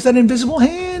 Where's that invisible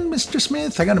hand, Mr.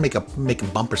 Smith? I gotta make a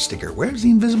bumper sticker. Where's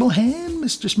the invisible hand,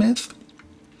 Mr. Smith?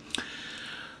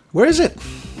 Where is it?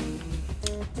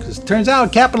 Because it turns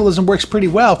out capitalism works pretty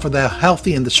well for the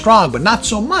healthy and the strong, but not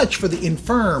so much for the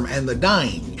infirm and the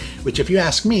dying, which, if you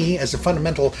ask me, as a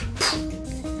fundamental,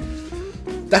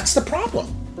 that's the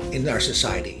problem in our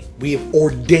society. We have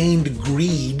ordained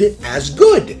greed as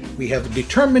good. We have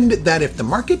determined that if the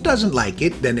market doesn't like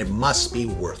it, then it must be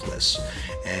worthless.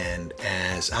 And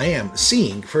as I am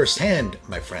seeing firsthand,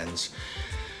 my friends,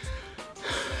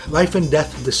 life and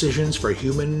death decisions for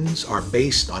humans are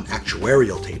based on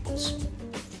actuarial tables.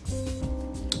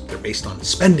 They're based on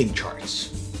spending charts,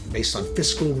 based on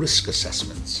fiscal risk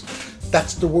assessments.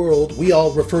 That's the world we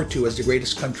all refer to as the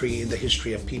greatest country in the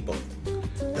history of people.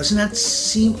 Doesn't that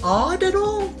seem odd at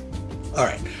all? All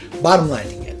right, bottom line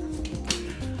again.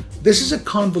 This is a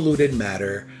convoluted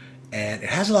matter, and it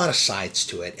has a lot of sides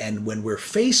to it. And when we're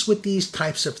faced with these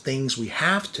types of things, we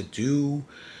have to do,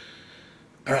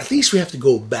 or at least we have to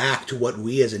go back to what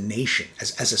we as a nation,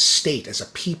 as a state, as a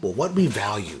people, what we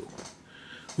value.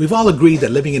 We've all agreed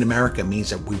that living in America means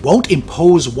that we won't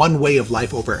impose one way of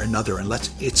life over another unless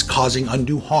it's causing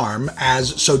undue harm,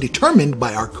 as so determined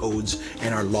by our codes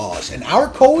and our laws. And our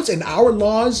codes and our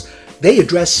laws, they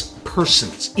address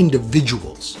persons,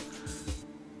 individuals.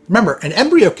 Remember, an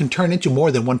embryo can turn into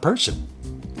more than one person.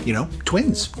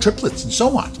 Twins, triplets, and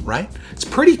so on, right? It's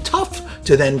pretty tough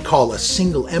to then call a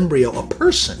single embryo a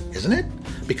person, isn't it?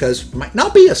 Because it might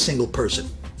not be a single person.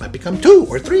 It might become 2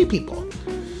 or 3 people.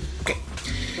 Okay.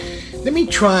 Let me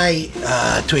try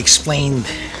to explain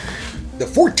the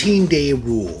 14-day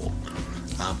rule.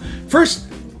 First,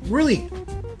 really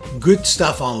good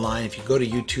stuff online. If you go to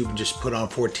YouTube and just put on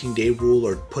 14-day rule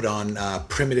or put on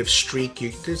primitive streak,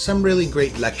 there's some really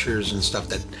great lectures and stuff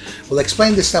that will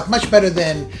explain this stuff much better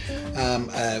than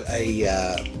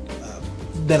I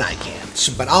can.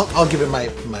 So, but I'll give it my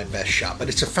best shot. But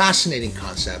it's a fascinating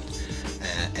concept.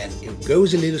 And it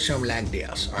goes a little something like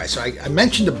this. All right, so I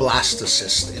mentioned the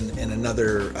blastocyst in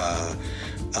another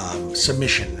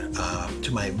submission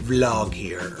to my vlog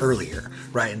here earlier,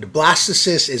 right? And the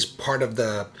blastocyst is part of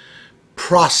the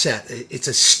process. It's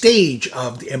a stage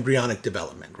of the embryonic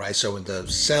development, right? So when the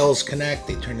cells connect,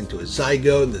 they turn into a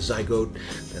zygote, and the zygote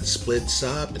then splits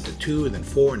up into 2 and then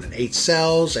 4 and then 8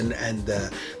 cells, and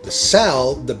the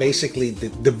cell, basically the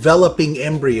developing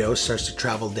embryo starts to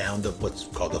travel down the what's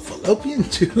called the fallopian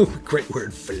tube. Great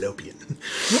word, fallopian.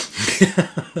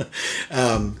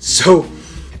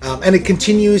 And it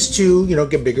continues to,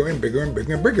 get bigger and bigger and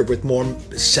bigger and bigger with more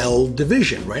cell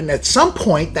division, right? And at some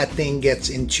point, that thing gets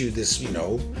into this,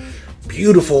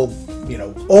 beautiful,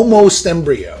 almost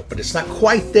embryo, but it's not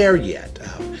quite there yet.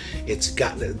 It's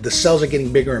got the cells are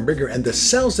getting bigger and bigger, and the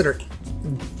cells that are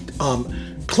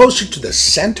closer to the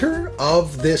center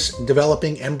of this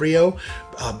developing embryo,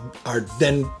 are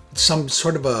then some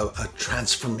sort of a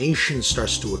transformation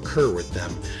starts to occur with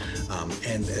them,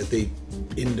 and they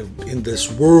in this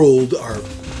world are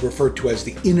referred to as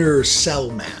the inner cell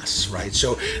mass, right?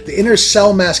 So the inner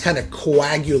cell mass kind of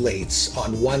coagulates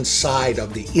on one side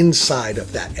of the inside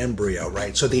of that embryo,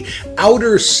 right? So the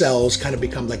outer cells kind of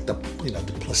become like the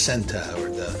the placenta or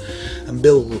the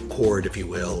umbilical cord, if you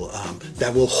will,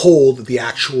 that will hold the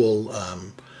actual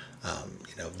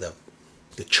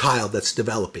the child that's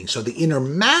developing. So the inner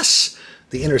mass,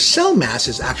 the inner cell mass,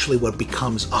 is actually what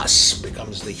becomes us,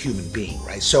 becomes the human being,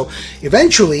 right? So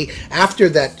eventually, after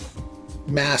that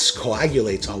mass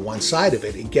coagulates on one side of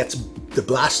it, it gets, the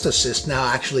blastocyst now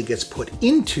actually gets put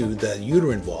into the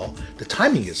uterine wall. The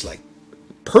timing is like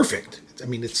perfect. I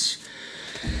mean, it's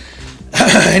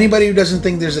anybody who doesn't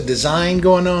think there's a design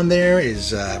going on there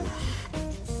is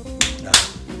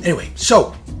anyway.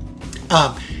 So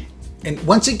and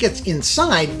once it gets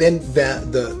inside, then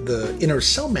the inner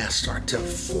cell mass start to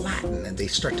flatten, and they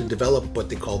start to develop what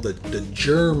they call the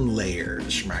germ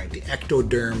layers, right? The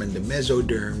ectoderm and the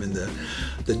mesoderm and the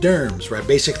derms, right?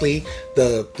 Basically,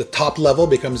 the top level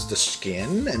becomes the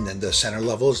skin, and then the center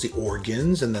level is the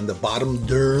organs, and then the bottom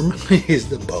derm is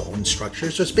the bone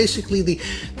structure. So it's basically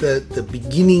the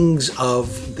beginnings of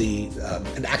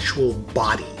an actual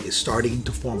body is starting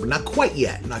to form, but not quite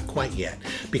yet,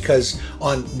 because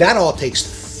on that all takes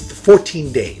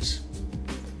 14 days,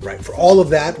 right? For all of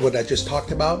that, what I just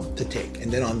talked about, to take. And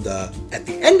then at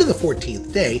the end of the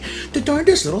 14th day, the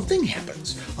darndest little thing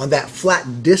happens. On that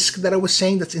flat disc that I was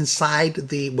saying that's inside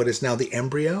what is now the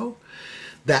embryo,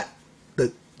 that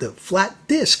the flat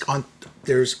disc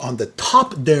there's on the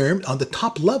top derm, on the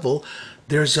top level,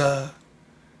 there's a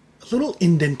little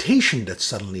indentation that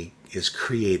suddenly is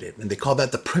created, and they call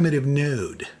that the primitive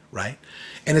node, right?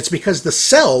 And it's because the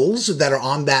cells that are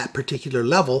on that particular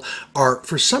level are,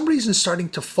 for some reason, starting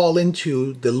to fall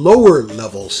into the lower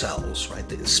level cells, right?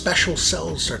 The special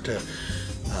cells start to,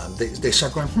 they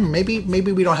start going, maybe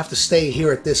we don't have to stay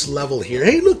here at this level here.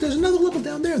 Hey, look, there's another level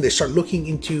down there. And they start looking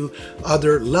into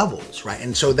other levels, right?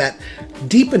 And so that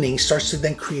deepening starts to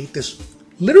then create this,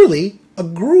 literally, a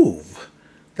groove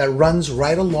that runs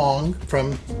right along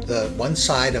from the one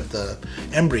side of the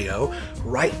embryo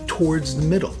right towards the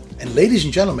middle. And ladies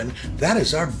and gentlemen, that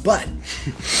is our butt.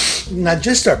 Not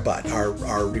just our butt,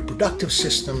 our reproductive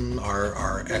system,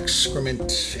 our excrementing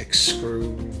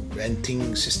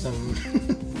system,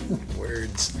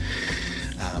 words.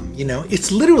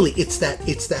 It's literally, it's that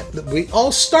we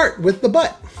all start with the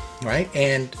butt, right?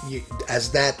 And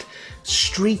as that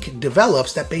streak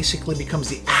develops, that basically becomes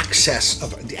the axis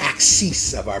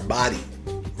of our body,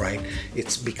 right?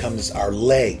 It becomes our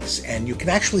legs, and you can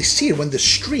actually see it when the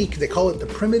streak, they call it the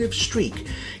primitive streak,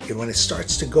 and when it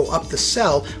starts to go up the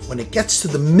cell, when it gets to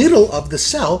the middle of the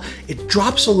cell, it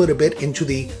drops a little bit into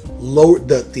the lower,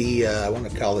 I want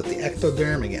to call it the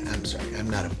ectoderm again. I'm sorry, I'm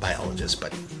not a biologist,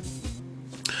 but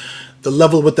the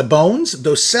level with the bones,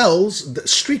 those cells, the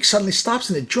streak suddenly stops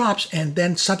and it drops, and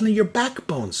then suddenly your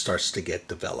backbone starts to get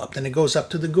developed, and it goes up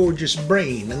to the gorgeous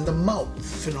brain and the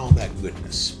mouth and all that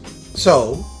goodness.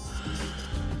 So,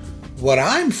 what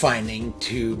I'm finding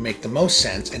to make the most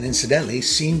sense, and incidentally,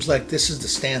 seems like this is the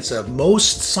stance of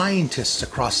most scientists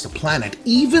across the planet,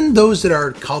 even those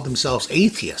that call themselves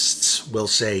atheists, will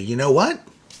say, you know what?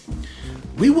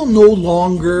 We will no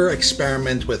longer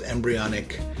experiment with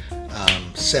embryonic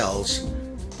cells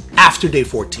after day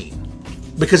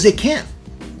 14, because they can.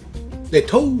 They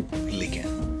totally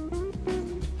can.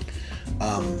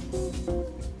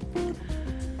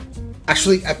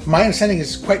 Actually, my understanding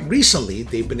is quite recently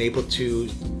they've been able to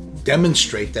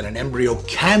demonstrate that an embryo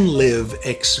can live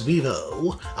ex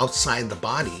vivo outside the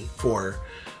body for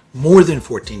more than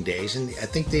 14 days, and I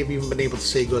think they've even been able to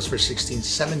say it goes for 16,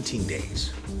 17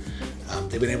 days.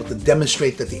 They've been able to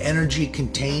demonstrate that the energy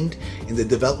contained in the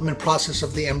development process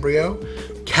of the embryo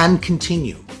can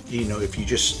continue, if you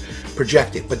just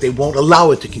project it, but they won't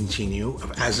allow it to continue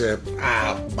as a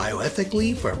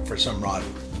bioethically for some odd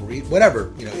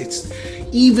whatever. It's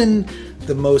even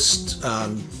the most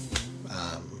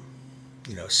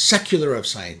secular of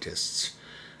scientists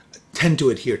tend to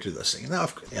adhere to this thing. Now,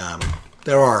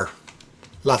 there are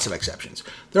lots of exceptions.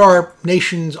 There are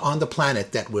nations on the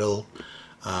planet that will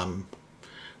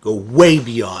go way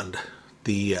beyond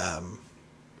the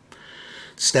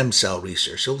stem cell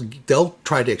research. So they'll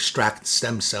try to extract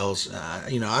stem cells. I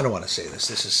don't want to say this.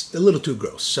 This is a little too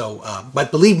gross. So, but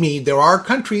believe me, there are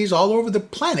countries all over the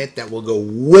planet that will go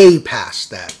way past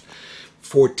that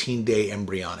 14-day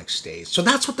embryonic stage. So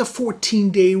that's what the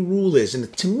 14-day rule is.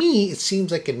 And to me, it seems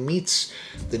like it meets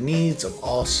the needs of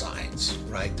all sides,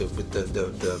 right? The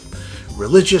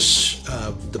religious,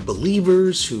 the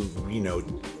believers who,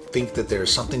 think that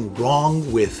there's something wrong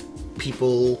with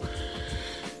people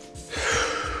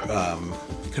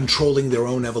controlling their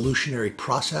own evolutionary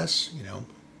process,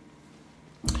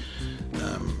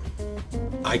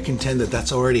 I contend that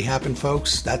that's already happened,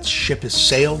 folks. That ship has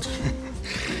sailed.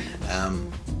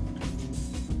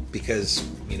 Because,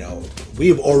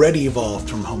 we've already evolved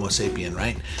from Homo sapien,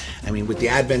 right? I mean, with the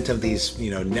advent of these,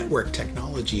 network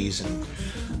technologies and,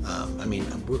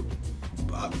 we're,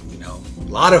 a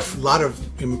lot of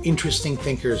interesting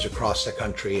thinkers across the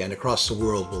country and across the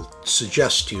world will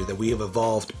suggest to you that we have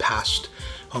evolved past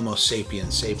Homo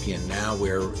sapiens sapien. Now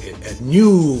we're a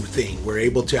new thing. We're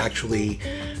able to actually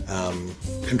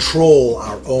control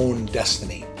our own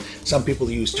destiny. Some people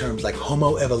use terms like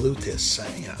Homo evolutus.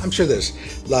 I'm sure there's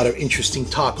a lot of interesting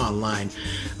talk online.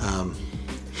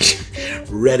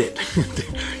 Reddit.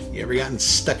 You ever gotten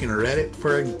stuck in Reddit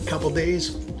for a couple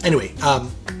days? Anyway,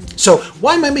 so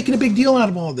why am I making a big deal out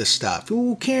of all this stuff?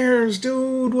 Who cares,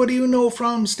 dude? What do you know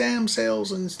from stem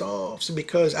cells and stuff? So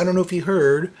because, I don't know if you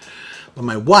heard, but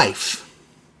my wife,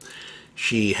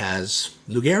 she has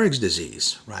Lou Gehrig's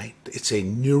disease, right? It's a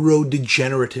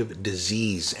neurodegenerative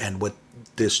disease. And what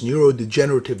this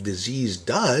neurodegenerative disease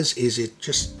does is it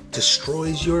just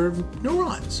destroys your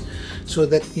neurons so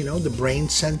that, the brain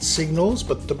sends signals,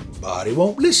 but the body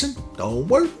won't listen, don't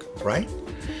work, right?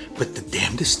 But the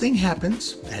damnedest thing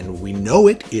happens, and we know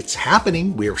it, it's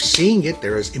happening, we're seeing it,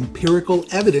 there is empirical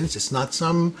evidence, it's not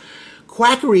some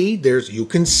quackery, you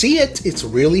can see it, it's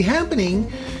really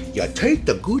happening. You take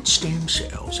the good stem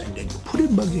cells and then you put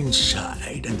them back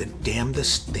inside and the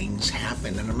damnedest things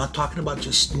happen. And I'm not talking about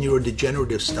just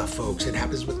neurodegenerative stuff, folks. It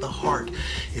happens with the heart.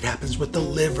 It happens with the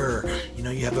liver.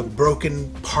 You have a broken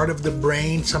part of the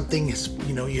brain. Something is,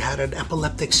 you had an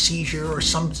epileptic seizure or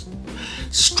some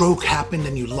stroke happened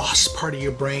and you lost part of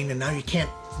your brain and now you can't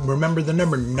remember the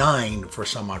number 9 for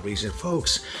some odd reason.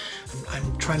 Folks,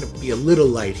 I'm trying to be a little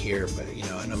light here, but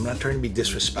and I'm not trying to be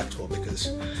disrespectful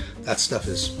because that stuff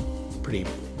is pretty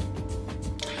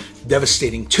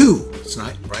devastating too. It's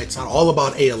not, right? It's not all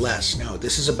about ALS. No,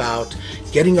 this is about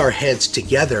getting our heads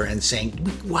together and saying,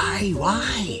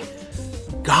 why?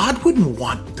 God wouldn't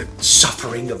want the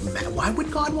suffering of man. Why would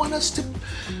God want us to,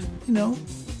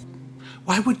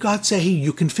 why would God say, hey,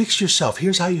 you can fix yourself.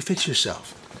 Here's how you fix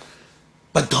yourself.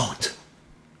 But don't.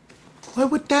 Why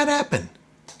would that happen?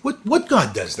 What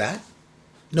God does that?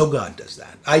 No God does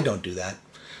that. I don't do that.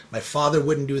 My father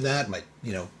wouldn't do that.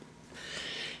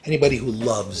 Anybody who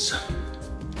loves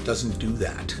doesn't do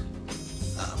that.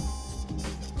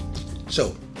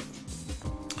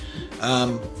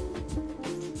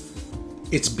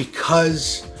 It's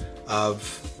because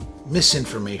of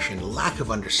misinformation, lack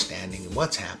of understanding of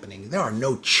what's happening. There are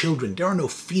no children. There are no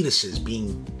fetuses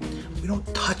we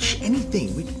don't touch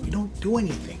anything. We don't do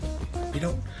anything.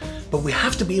 But we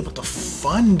have to be able to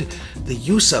fund the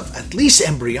use of at least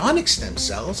embryonic stem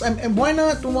cells. And why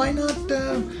not? I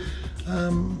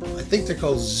think they're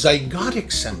called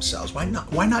zygotic stem cells. Why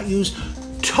not use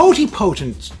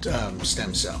totipotent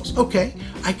stem cells? Okay,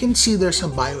 I can see there's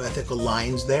some bioethical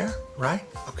lines there, right?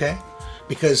 Okay,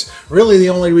 because really the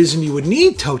only reason you would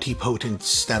need totipotent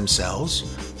stem cells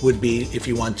would be if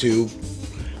you want to,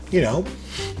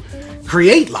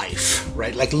 create life,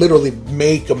 right? Like literally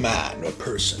make a man, a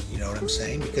person. You know what I'm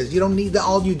saying? Because you don't need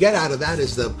all you get out of that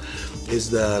is the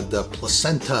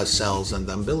placenta cells and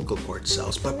the umbilical cord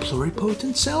cells. But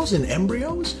pluripotent cells in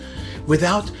embryos,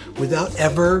 without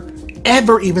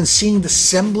ever even seeing the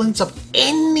semblance of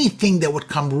anything that would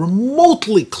come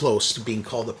remotely close to being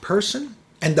called a person.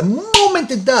 And the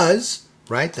moment it does,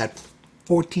 right, that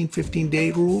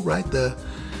 15-day rule, right,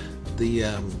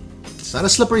 it's not a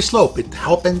slippery slope. It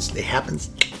happens, by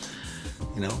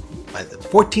the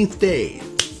 14th day,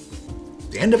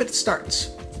 the end of it starts.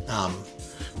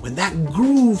 When that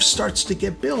groove starts to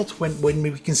get built, when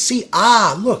we can see,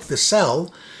 look, the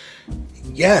cell,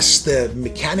 yes, the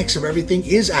mechanics of everything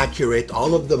is accurate.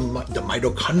 All of the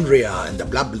mitochondria and the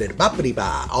blah, blah, blah, blah,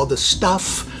 blah, all the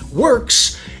stuff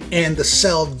works, and the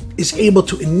cell is able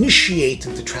to initiate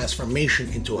the transformation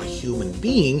into a human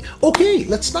being. Okay,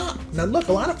 let's stop. Now look,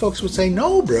 a lot of folks would say,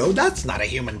 no, bro, that's not a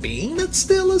human being. That's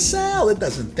still a cell. It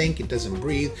doesn't think, it doesn't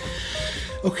breathe.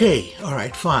 Okay, all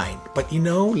right, fine. But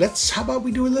how about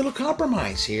we do a little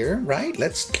compromise here, right?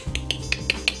 Let's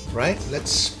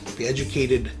be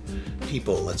educated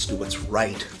people. Let's do what's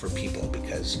right for people,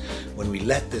 because when we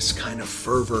let this kind of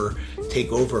fervor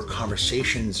take over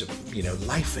conversations,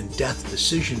 life and death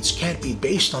decisions can't be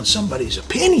based on somebody's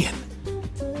opinion,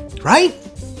 right?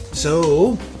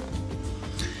 So,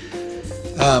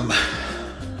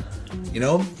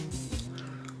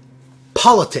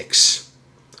 politics,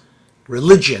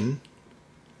 religion,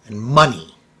 and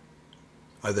money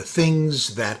are the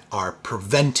things that are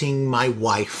preventing my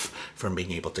wife from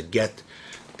being able to get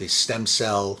the stem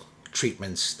cell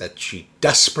treatments that she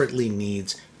desperately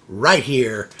needs right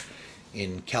here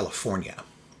in California.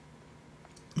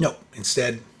 No,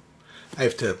 instead, I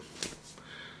have to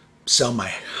sell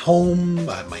my home,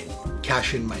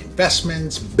 cash in my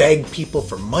investments, beg people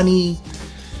for money,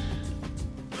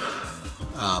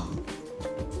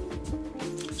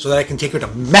 so that I can take her to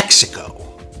Mexico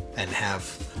and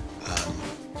have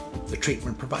the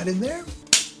treatment provided there.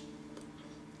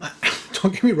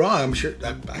 Don't get me wrong, I'm sure,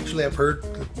 I've heard,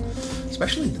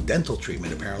 especially the dental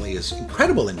treatment apparently is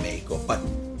incredible in Mexico, but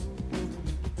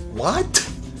what?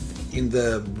 In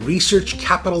the research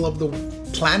capital of the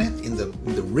planet, in the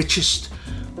richest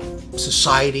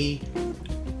society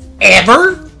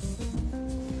ever,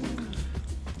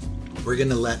 we're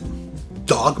gonna let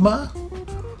dogma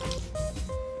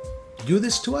do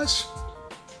this to us?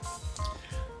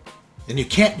 And you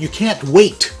can't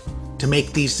wait to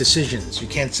make these decisions. You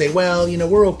can't say, well,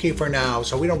 we're okay for now,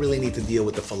 so we don't really need to deal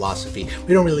with the philosophy.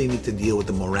 We don't really need to deal with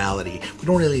the morality. We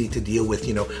don't really need to deal with,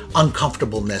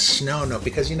 uncomfortableness. No,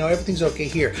 because, everything's okay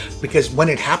here. Because when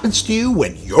it happens to you,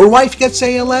 when your wife gets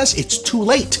ALS, it's too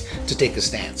late to take a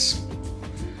stance.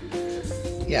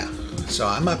 Yeah, so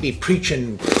I might be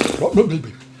preaching,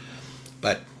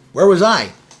 but where was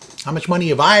I? How much money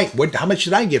how much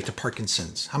did I give to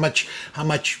Parkinson's? How much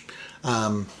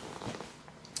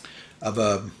of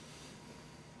a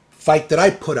fight that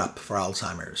I put up for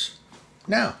Alzheimer's?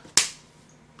 No,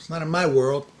 it's not in my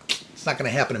world. It's not going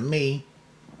to happen to me.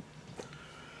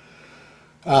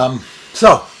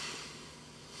 So